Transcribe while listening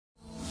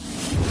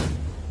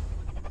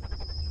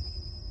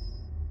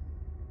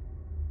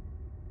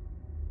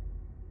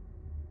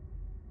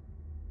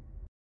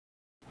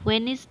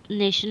When is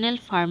National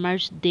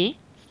Farmers Day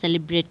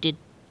celebrated?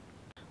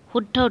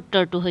 শুদ্ধ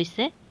উত্তৰটো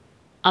হৈছে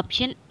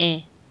অপশ্যন এ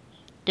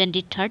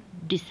 23rd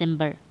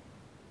ডিচেম্বৰ।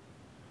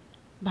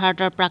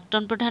 ভাৰতৰ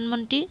প্ৰাক্তন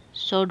প্ৰধানমন্ত্ৰী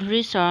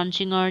চৌধুৰী চৰণ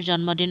সিঙৰ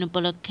জন্মদিন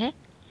উপলক্ষে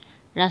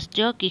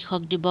ৰাষ্ট্ৰীয়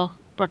কৃষক দিৱস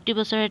প্ৰতি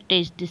বছৰে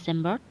 23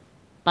 ডিচেম্বৰত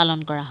পালন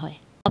কৰা হয়।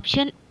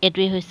 অপশ্যন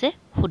এটোৱে হৈছে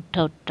শুদ্ধ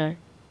উত্তৰ।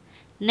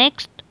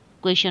 নেক্সট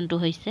কুৱেশ্যনটো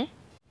হৈছে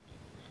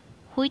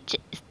Which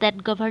state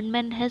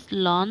government has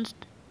launched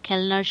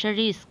Khel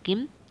Nursery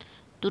Scheme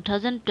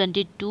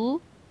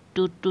 2022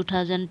 to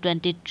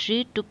 2023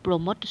 to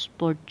promote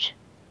sports?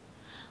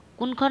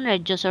 কোনখন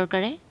ৰাজ্য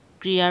চৰকাৰে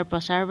ক্ৰীড়াৰ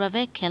প্ৰচাৰৰ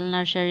বাবে খেল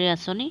নাৰ্চাৰী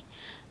আঁচনি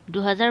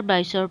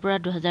 2022 পৰা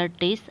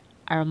 2023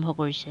 আৰম্ভ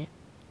কৰিছে?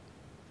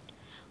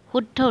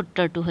 শুদ্ধ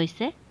উত্তৰটো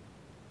হৈছে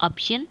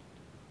অপশ্যন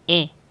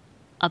এ।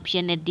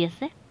 অপশ্যন এ দি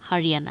আছে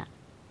হাৰিয়ানা।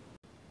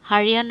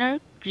 হাৰিয়ানাৰ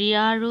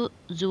ক্ৰীড়া আৰু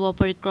যুৱ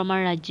পৰিক্ৰমাৰ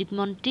ৰাজ্যিক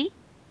মন্ত্ৰী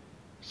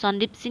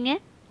সন্দীপ সিঙে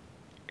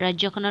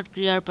ৰাজ্যখনত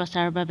ক্ৰীড়াৰ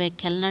প্ৰচাৰৰ বাবে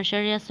খেল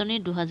নাৰ্চাৰী আঁচনি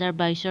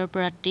 2022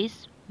 পৰা 23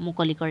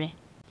 মুকলি কৰে।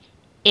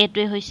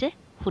 এইটোৱে হৈছে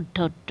শুদ্ধ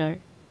উত্তৰ।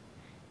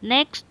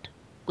 নেক্সট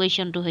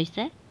কুৱেশ্যনটো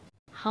হৈছে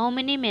হাউ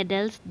many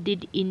medals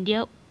did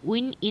India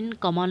win in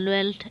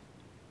Commonwealth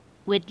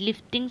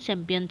ৱেইটলিফটিং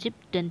championship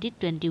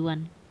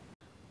 2021?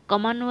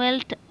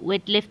 Commonwealth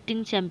ৱেইটলিফটিং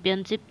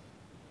championship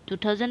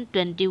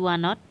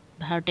 2021ত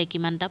ভাৰতে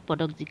কিমানটা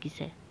পদক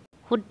জিকিছে?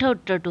 শুদ্ধ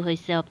উত্তৰটো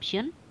হৈছে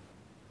অপশ্যন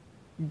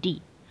ডি।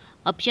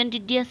 অপশ্যন ডি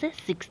দি আছে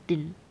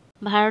 16।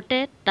 ভাৰতে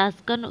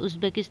তাছকন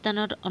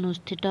উজবেকিস্তানত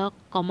অনুষ্ঠিত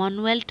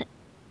কমনৱেলথ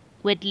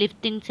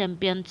ৱেইটলিফটিং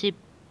চেম্পিয়নশ্বিপ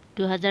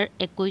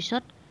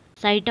 2021ত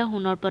 4টা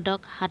সোণৰ পদক,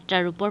 7টা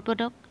ৰূপৰ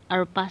পদক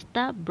আৰু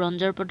 5টা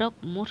ব্ৰঞ্জৰ পদক,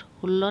 মুঠ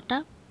 16টা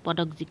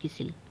পদক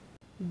জিকিছিল।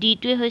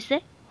 ডিটোৱে হৈছে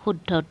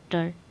শুদ্ধ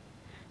উত্তৰ।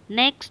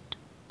 নেক্সট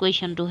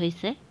কুৱেশ্যনটো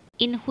হৈছে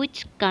in which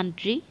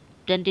country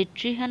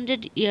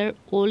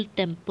 2300-year-old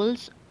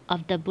temples of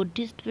the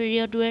Buddhist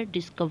period were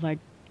discovered?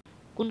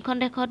 কোনখন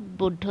দেশত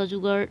বৌদ্ধ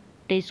যুগৰ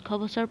 2300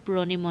 বছৰ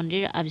পুৰণি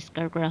মন্দিৰ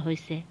আৱিষ্কাৰ কৰা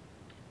হৈছে?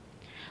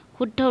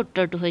 শুদ্ধ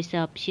উত্তৰটো হৈছে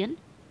অপশ্যন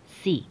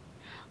চি।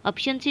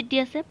 অপশ্যন চি দি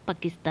আছে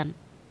পাকিস্তান।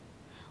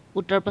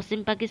 উত্তৰ পশ্চিম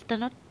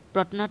পাকিস্তানত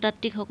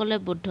প্ৰত্নতাত্ত্বিকসকলে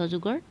বৌদ্ধ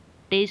যুগৰ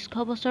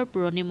 2300 বছৰ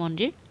পুৰণি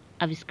মন্দিৰ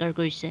আৱিষ্কাৰ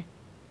কৰিছে।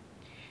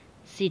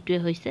 চিটোৱে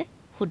হৈছে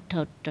শুদ্ধ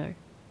উত্তৰ।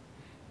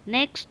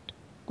 নেক্সট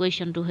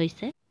কুৱেশ্যনটো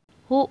হৈছে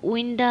হু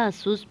win the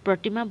Asus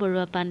Pratima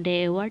Barua Pandey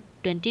award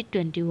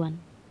 2021?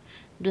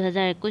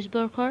 2021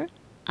 বৰ্ষৰ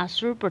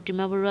আছুৰ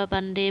প্ৰতিমা বৰুৱা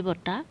পাণ্ডে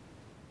বঁটা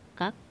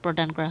কাক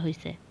প্ৰদান কৰা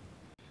হৈছে?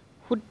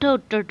 শুদ্ধ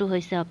উত্তৰটো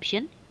হৈছে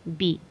অপশ্যন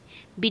বি।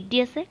 বিত দি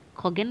আছে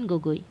খগেন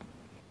গগৈ।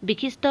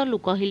 বিশিষ্ট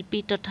লোকশিল্পী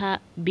তথা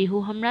বিহু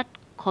সম্ৰাট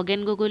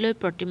খগেন গগৈলৈ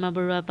প্ৰতিমা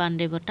বৰুৱা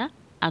পাণ্ডে বঁটা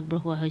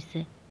আগবঢ়োৱা হৈছে।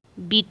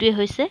 বিটোৱে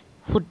হৈছে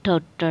শুদ্ধ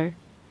উত্তৰ।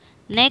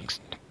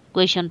 নেক্সট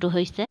কুৱেশ্যনটো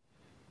হৈছে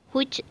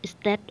which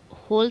state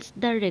হোল্ডছ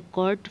the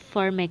record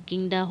for making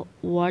the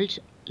world's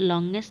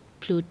longest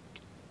flute?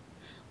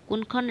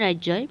 কোনখন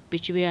ৰাজ্যই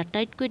পৃথিৱীৰ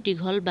আটাইতকৈ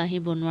দীঘল বাঁহী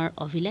বনোৱাৰ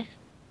অভিলেখ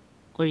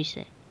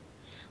কৰিছে?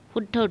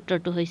 শুদ্ধ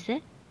উত্তৰটো হৈছে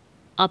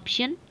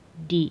অপশ্যন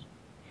ডি।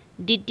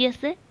 ডিত দি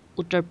আছে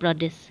উত্তৰ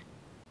প্ৰদেশ।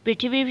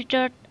 পৃথিৱীৰ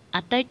ভিতৰত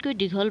আটাইতকৈ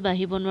দীঘল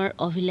বাঁহী বনোৱাৰ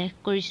অভিলেখ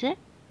কৰিছে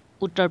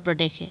উত্তৰ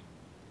প্ৰদেশে।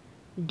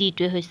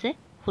 ডিটোৱে হৈছে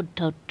শুদ্ধ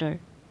উত্তৰ।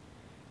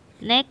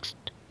 নেক্সট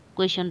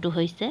কুৱেশ্যনটো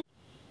হৈছে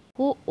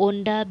হু on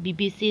the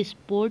BBC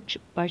sports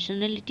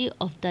personality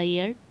of the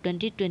year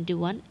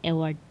 2021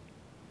 award?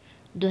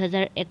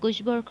 2021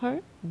 বৰ্ষৰ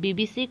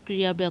BBC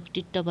ক্ৰীড়া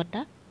ব্যক্তিত্ব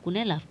বঁটা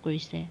কোনে লাভ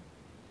কৰিছে?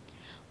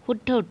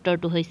 শুদ্ধ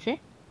উত্তৰটো হৈছে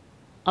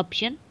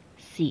অপশ্যন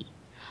চি।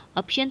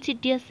 অপশ্যন চিত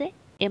দি আছে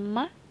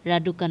Emma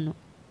ৰাডুকানু।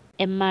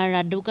 Emma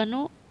ৰাডুকানু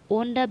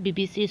on the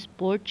BBC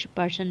sports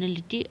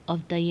personality of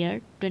the year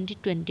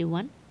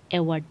 2021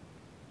 award.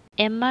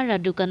 Emma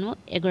ৰাডুকানু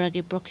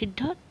এগৰাকী প্ৰসিদ্ধ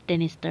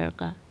টেনিছ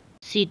তাৰকা।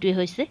 চিটোৱে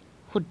হৈছে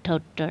শুদ্ধ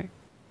উত্তৰ।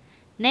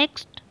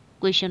 নেক্সট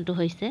কুৱেশ্যনটো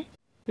হৈছে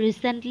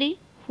recently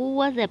who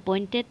was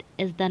appointed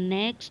as the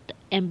next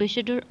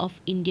ambassador of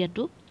India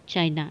to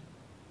China?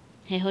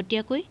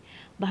 শেহতীয়াকৈ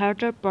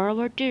ভাৰতৰ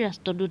পৰৱৰ্তী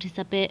ৰাষ্ট্ৰদূত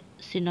হিচাপে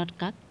চীনত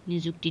কাক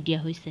নিযুক্তি দিয়া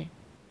হৈছে?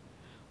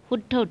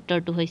 শুদ্ধ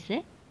উত্তৰটো হৈছে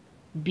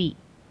বি।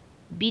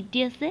 বিত দি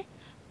আছে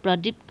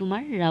Pradip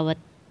Kumar Rawat.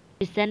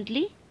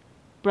 Recently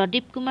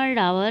Pradip Kumar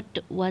Rawat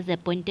was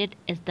appointed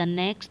as the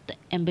next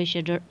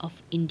ambassador of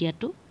India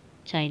to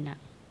China.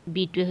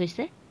 বিটোৱে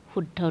হৈছে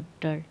শুদ্ধ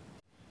উত্তৰ।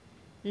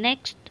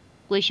 নেক্সট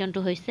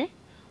কুৱেশ্যনটো হৈছে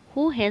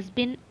who has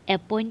been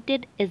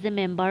appointed as a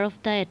member of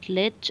the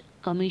athletes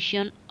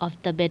commission of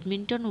the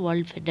badminton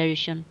world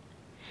federation?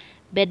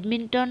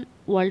 Badminton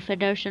world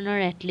ফেডাৰেশ্যনৰ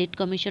athlete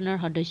কমিশ্যনৰ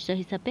সদস্য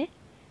হিচাপে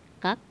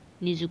কাক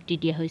নিযুক্তি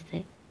দিয়া হৈছে?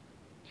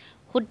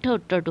 শুদ্ধ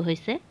উত্তৰটো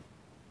হৈছে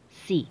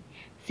চি।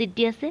 চিত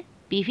দি আছে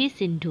PV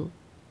সিন্ধু।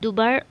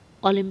 দুবাৰ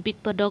অলিম্পিক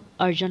পদক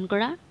অৰ্জন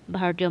কৰা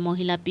ভাৰতীয়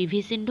মহিলা PV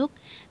সিন্ধুক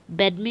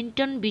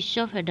বেডমিণ্টন বিশ্ব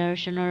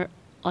ফেডাৰেশ্যনৰ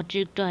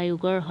অতিৰিক্ত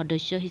আয়োগৰ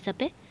সদস্য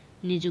হিচাপে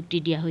নিযুক্তি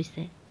দিয়া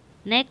হৈছে।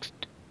 নেক্সট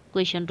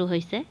কুৱেশ্যনটো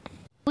হৈছে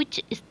which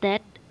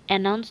state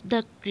announce the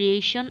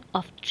creation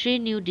of 3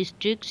 new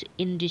districts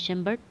in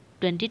December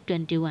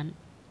 2021?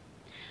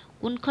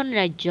 কোনখন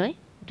ৰাজ্যই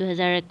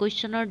 2021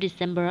 চনৰ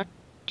ডিচেম্বৰত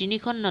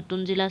 3খন নতুন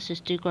জিলা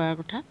সৃষ্টি কৰাৰ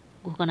কথা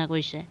ঘোষণা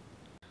কৰিছে?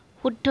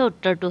 শুদ্ধ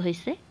উত্তৰটো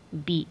হৈছে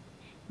বি।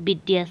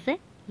 বিটি আছে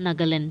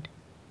নাগালেণ্ড।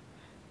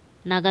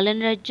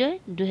 নাগালেণ্ড ৰাজ্যই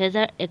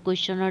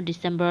 2021 চনৰ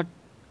ডিচেম্বৰত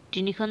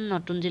 3খন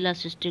নতুন জিলা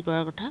সৃষ্টি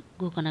কৰাৰ কথা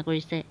ঘোষণা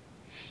কৰিছে।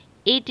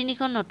 এই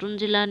 3খন নতুন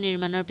জিলা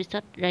নিৰ্মাণৰ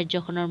পিছত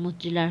ৰাজ্যখনৰ মুঠ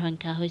জিলাৰ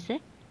সংখ্যা হৈছে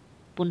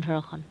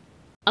 15খন।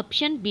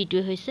 অপশ্যন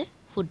বিটোৱে হৈছে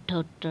শুদ্ধ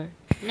উত্তৰ।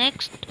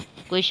 নেক্সট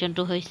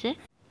কুৱেশ্যনটো হৈছে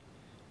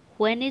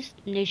When is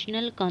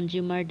National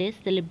Consumer Day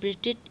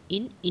celebrated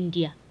in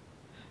India?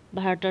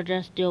 ভাৰতত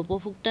ৰাষ্ট্ৰীয়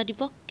উপভোক্তা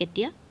দিৱস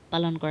কেতিয়া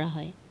পালন কৰা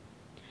হয়?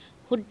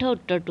 শুদ্ধ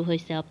উত্তৰটো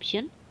হৈছে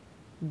অপশ্যন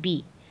বি।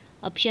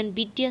 অপশ্যন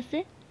বিটি আছে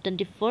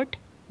 24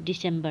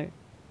 ডিচেম্বৰ।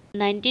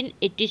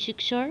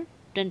 1986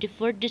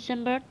 24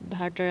 ডিচেম্বৰত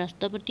ভাৰতৰ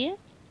ৰাষ্ট্ৰপতিয়ে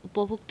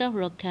উপভোক্তা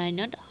সুৰক্ষা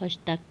আইনত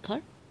হস্তাক্ষৰ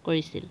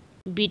কৰিছিল।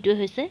 বিটোৱে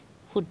হৈছে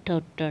শুদ্ধ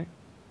উত্তৰ।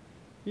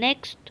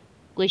 নেক্সট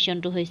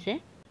কুৱেশ্যনটো হৈছে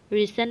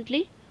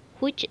Recently,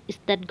 which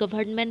state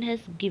government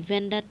has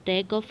given the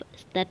tag of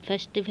state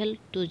festival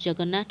to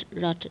Jagannath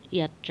Rath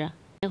Yatra?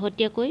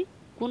 শেহতীয়াকৈ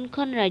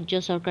কোনখন ৰাজ্য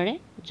চৰকাৰে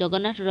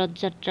জগন্নাথ ৰথ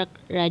যাত্ৰাক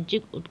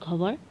ৰাজ্যিক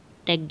উৎসৱৰ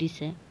টেগ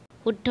দিছে?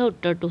 শুদ্ধ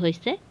উত্তৰটো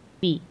হৈছে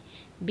বি।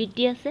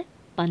 বিটি আছে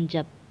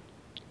Punjab.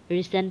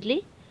 Recently,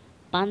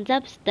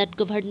 Punjab state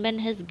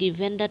government has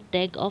given the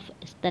tag of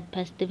state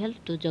festival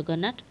to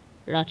Jagannath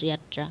Rath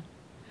Yatra.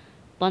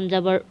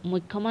 পঞ্জাৱৰ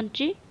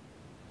মুখ্যমন্ত্ৰী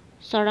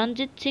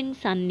চৰণজিৎ সিং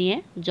চান্নিয়ে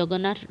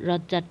জগন্নাথ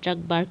ৰথ যাত্ৰাক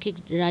বাৰ্ষিক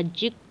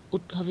ৰাজ্যিক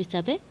উৎসৱ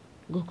হিচাপে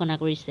ঘোষণা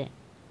কৰিছে।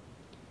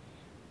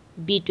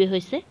 বিটোৱে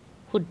হৈছে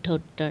শুদ্ধ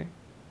উত্তৰ।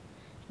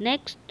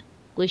 নেক্সট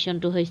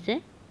কুৱেশ্যনটো হৈছে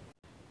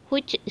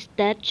Which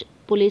states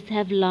police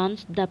have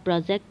launched the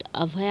project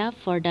Abhaya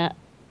for the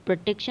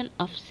protection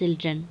of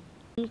children?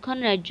 কোনখন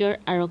ৰাজ্যৰ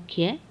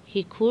আৰক্ষীয়ে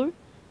শিশুৰ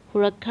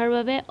সুৰক্ষাৰ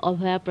বাবে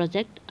অভয়া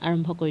প্ৰজেক্ট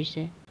আৰম্ভ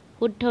কৰিছে?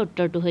 শুদ্ধ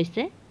উত্তৰটো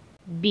হৈছে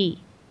বি।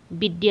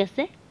 বিটি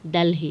আছে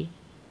Delhi.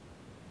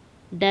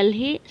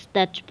 Delhi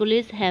State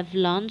Police have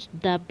launched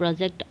the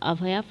project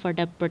Abhaya for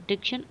the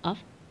protection of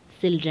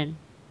children.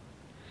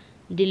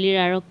 দিল্লীৰ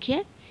আৰক্ষীয়ে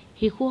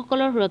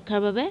শিশুসকলৰ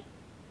সুৰক্ষাৰ বাবে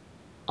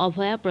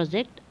অভয়া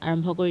প্ৰজেক্ট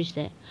আৰম্ভ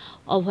কৰিছে।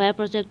 অভয়া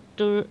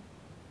প্ৰজেক্টটোৰ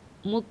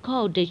মুখ্য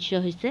উদ্দেশ্য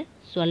হৈছে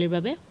ছোৱালীৰ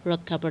বাবে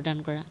সুৰক্ষা প্ৰদান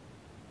কৰা।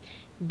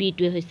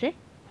 বিটোৱে হৈছে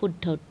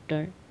শুদ্ধ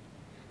উত্তৰ।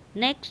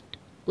 নেক্সট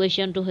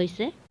কুৱেশ্যনটো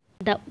হৈছে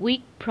The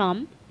week from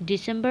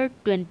December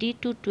 20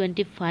 to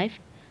 25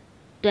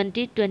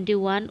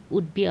 2021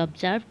 would be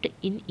observed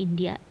in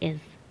India as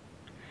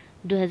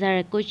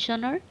 2021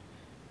 চনৰ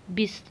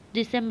 20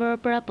 ডিচেম্বৰৰ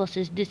পৰা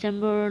 25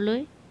 ডিচেম্বৰলৈ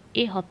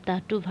এই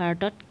সপ্তাহটো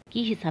ভাৰতত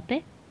কি হিচাপে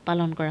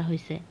পালন কৰা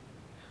হৈছে?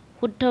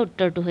 শুদ্ধ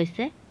উত্তৰটো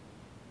হৈছে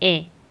এ।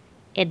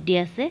 এডি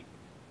আছে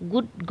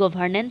গুড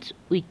গভাৰ্নেন্স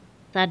উইক।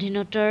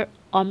 স্বাধীনতাৰ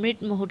অমৃত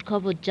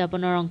মহোৎসৱ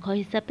উদযাপনৰ অংশ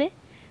হিচাপে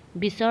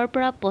 20ৰ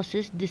পৰা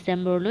 25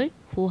 ডিচেম্বৰলৈ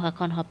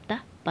সুশাসন সপ্তাহ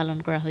পালন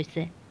কৰা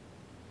হৈছে।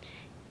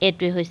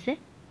 এইটোৱে হৈছে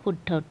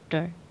শুদ্ধ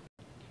উত্তৰ।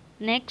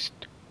 নেক্সট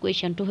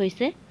কুৱেশ্যনটো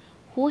হৈছে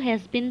Who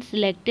has been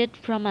selected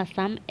from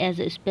Assam as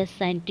a space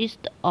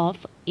scientist of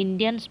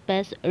Indian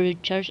Space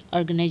Research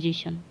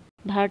Organization?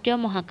 ভাৰতীয়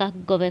মহাকাশ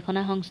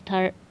গৱেষণা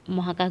সংস্থাৰ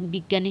মহাকাশ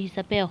বিজ্ঞানী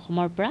হিচাপে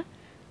অসমৰ পৰা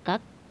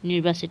কাক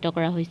নিৰ্বাচিত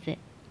কৰা হৈছে?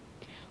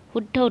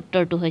 শুদ্ধ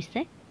উত্তৰটো হৈছে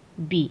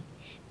বি।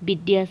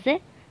 বিটি আছে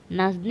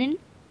Naznin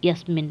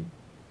Yasmin.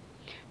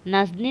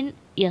 Nazneen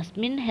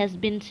Yasmin has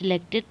been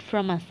selected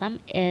from Assam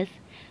as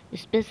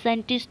Space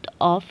Scientist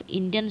of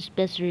Indian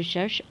Space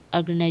Research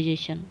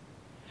Organization.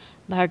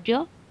 ভাৰতীয়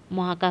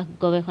মহাকাশ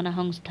গৱেষণা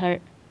সংস্থাৰ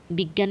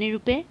বিজ্ঞানী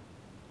ৰূপে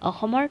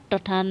অসমৰ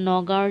তথা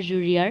নগাঁৱৰ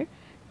জুৰিয়াৰ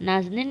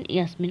নাজনীন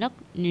য়াসমিনক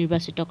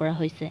নিৰ্বাচিত কৰা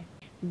হৈছে।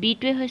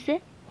 বিটোৱে হৈছে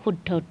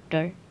শুদ্ধ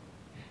উত্তৰ।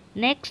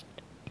 নেক্সট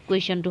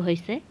কুৱেশ্যনটো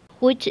হৈছে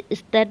Which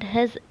state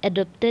has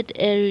adopted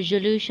a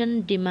resolution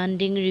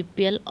demanding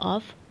repeal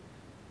of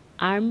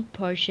Armed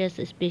Forces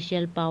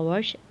Special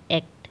Powers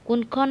Act?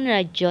 কোনখন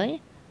ৰাজ্যই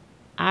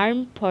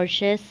Armed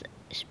Forces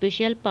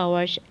Special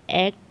Powers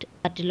Act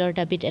বাতিলৰ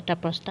দাবীত এটা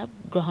প্ৰস্তাৱ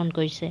গ্ৰহণ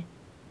কৰিছে?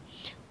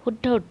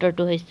 শুদ্ধ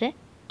উত্তৰটো হৈছে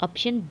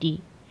অপশ্যন ডি।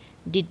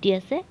 ডিটি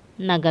আছে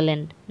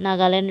নাগালেণ্ড।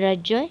 নাগালেণ্ড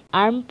ৰাজ্যই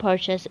Armed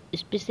Forces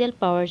Special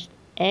Powers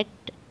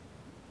Act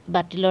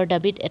বাতিলৰ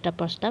দাবীত এটা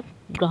প্ৰস্তাৱ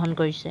গ্ৰহণ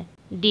কৰিছে।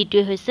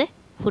 ডিটোৱে হৈছে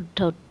শুদ্ধ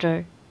উত্তৰ।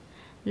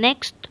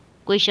 নেক্সট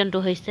কুৱেশ্যনটো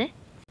হৈছে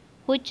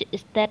Which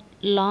state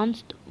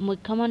launched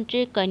মুখ্যমন্ত্ৰী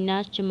কন্যা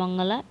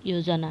সুমংগলা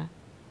যোজনা?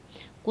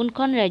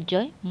 কোনখন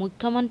ৰাজ্যই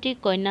মুখ্যমন্ত্ৰী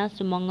কন্যা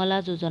সুমংগলা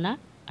যোজনা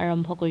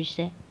আৰম্ভ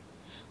কৰিছে?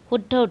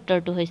 শুদ্ধ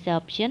উত্তৰটো হৈছে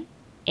অপশ্যন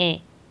এ।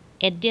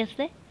 এডি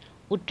আছে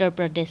উত্তৰ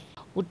প্ৰদেশ।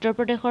 উত্তৰ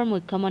প্ৰদেশৰ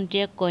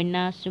মুখ্যমন্ত্ৰীয়ে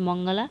কন্যা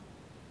সুমংগলা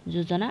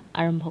যোজনা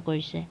আৰম্ভ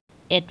কৰিছে।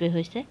 এইটোৱে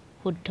হৈছে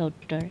শুদ্ধ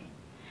উত্তৰ।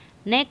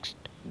 নেক্সট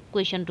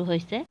কুৱেশ্যনটো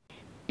হৈছে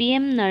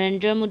PM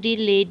Narendra Modi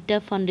laid the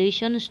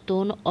foundation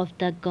stone of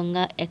the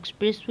Ganga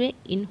Expressway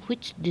in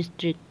which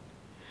district?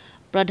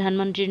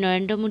 প্ৰধানমন্ত্ৰী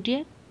নৰেন্দ্ৰ মোদীয়ে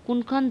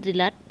কোনখন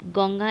জিলাত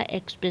গংগা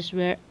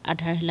এক্সপ্ৰেছৱেৰ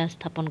আধাৰশিলা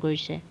স্থাপন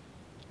কৰিছে?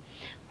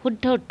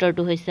 শুদ্ধ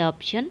উত্তৰটো হৈছে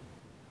অপশ্যন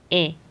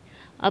এ।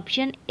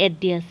 অপশ্যন এ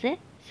দি আছে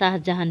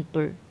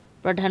শ্বাহজাহানপুৰ।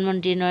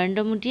 প্ৰধানমন্ত্ৰী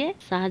নৰেন্দ্ৰ মোদীয়ে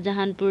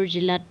শাহজাহানপুৰ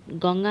জিলাত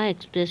গংগা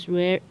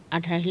এক্সপ্ৰেছৱেৰ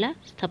আধাৰশিলা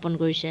স্থাপন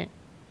কৰিছে।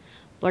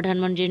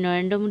 প্ৰধানমন্ত্ৰী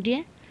নৰেন্দ্ৰ মোদীয়ে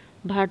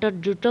ভাৰতত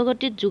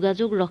দ্ৰুতগতিত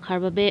যোগাযোগ ৰখাৰ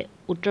বাবে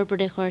উত্তৰ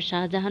প্ৰদেশৰ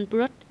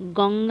শাহজাহানপুৰত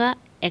গংগা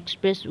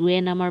এক্সপ্ৰেছৱে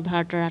নামৰ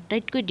ভাৰতৰ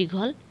আটাইতকৈ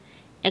দীঘল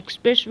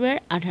এক্সপ্ৰেছৱেৰ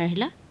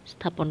আধাৰশিলা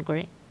স্থাপন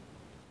কৰে।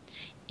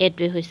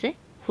 এইটোৱে হৈছে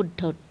শুদ্ধ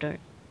উত্তৰ।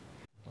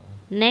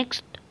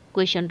 নেক্সট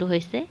কুৱেশ্যনটো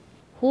হৈছে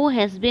who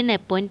has been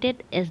appointed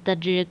as the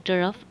director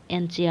of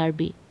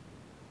NCRB?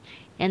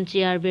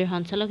 NCRBৰ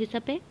সঞ্চালক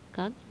হিচাপে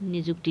কাক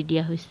নিযুক্তি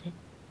দিয়া হৈছে?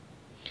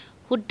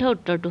 শুদ্ধ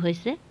উত্তৰটো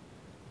হৈছে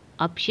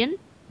অপশ্যন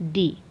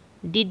ডি।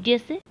 ডিত দি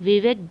আছে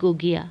বিবেক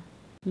গগৈয়া।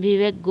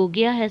 বিবেক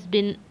গগৈয়া has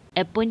been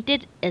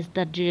appointed as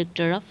the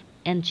director of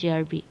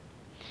NCRB।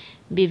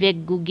 বিবেক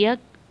গগৈয়াক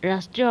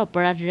ৰাষ্ট্ৰীয়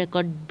অপৰাধ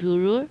ৰেকৰ্ড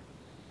ব্যুৰোৰ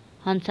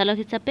সঞ্চালক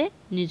হিচাপে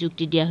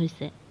নিযুক্তি দিয়া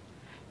হৈছে।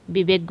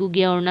 বিবেক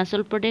গগৈয়া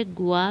অৰুণাচল প্ৰদেশ,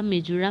 গোৱা,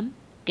 মিজোৰাম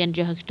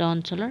কেন্দ্ৰীয় শাসিত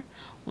অঞ্চলৰ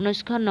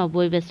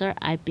 1990 বেচৰ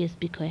IPS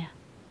বিষয়া।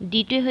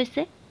 ডিটোৱে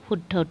হৈছে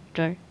শুদ্ধ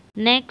উত্তৰ।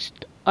 নেক্সট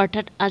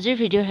অৰ্থাৎ আজিৰ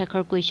ভিডিঅ'ৰ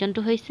শেষৰ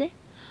কুৱেশ্যনটো হৈছে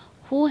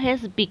who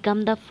has became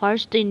the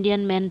first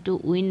Indian man to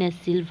win A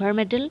silver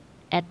medal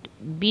at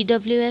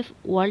BWF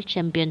world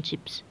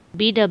championships?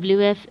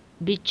 BWF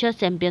বিশ্ব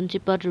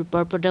চেম্পিয়নশ্বিপত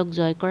ৰূপৰ পদক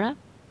জয় কৰা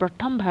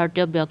প্ৰথম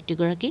ভাৰতীয়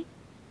ব্যক্তিগৰাকী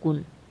কোন?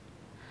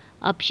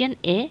 Option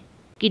A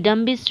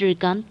Kidambi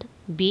Srikanth,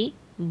 B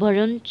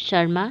Varun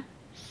Sharma,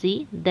 C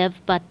Dev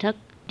Pathak,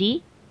 D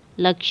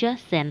লক্ষ্য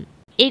সেন।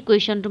 এই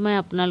কুৱেশ্যনটো মই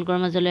আপোনালোকৰ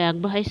মাজলৈ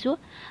আগবঢ়াইছোঁ।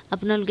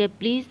 আপোনালোকে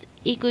প্লিজ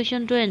এই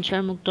কুৱেশ্যনটোৰ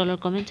এনচাৰ মোক তলৰ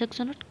কমেণ্ট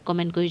ছেকশ্যনত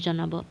কমেণ্ট কৰি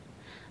জনাব।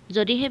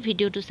 যদিহে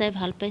ভিডিঅ'টো চাই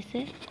ভাল পাইছে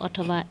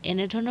অথবা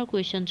এনেধৰণৰ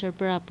কুৱেশ্যনছৰ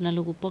পৰা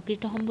আপোনালোক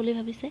উপকৃত হ'ম বুলি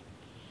ভাবিছে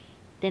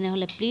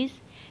তেনেহ'লে প্লিজ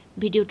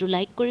ভিডিঅ'টো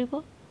লাইক কৰিব,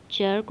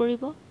 শ্বেয়াৰ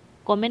কৰিব,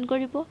 কমেণ্ট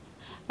কৰিব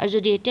আৰু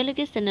যদি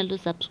এতিয়ালৈকে চেনেলটো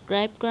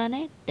ছাবস্ক্ৰাইব কৰা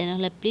নাই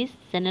তেনেহ'লে প্লিজ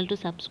চেনেলটো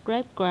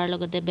ছাবস্ক্ৰাইব কৰাৰ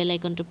লগতে বেল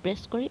আইকনটো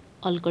প্ৰেছ কৰি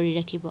অল কৰি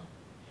ৰাখিব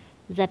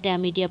যাতে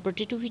আমি দিয়া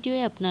প্ৰতিটো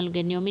ভিডিঅ'ই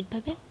আপোনালোকে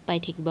নিয়মিতভাৱে পাই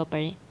থাকিব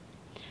পাৰে।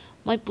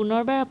 মই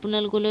পুনৰবাৰ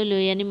আপোনালোকলৈ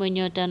লৈ আনিম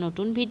অন্য এটা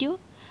নতুন ভিডিঅ'।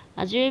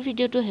 আজিৰ এই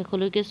ভিডিঅ'টো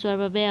শেষলৈকে চোৱাৰ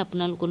বাবে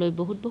আপোনালোকলৈ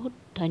বহুত বহুত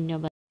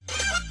ধন্যবাদ।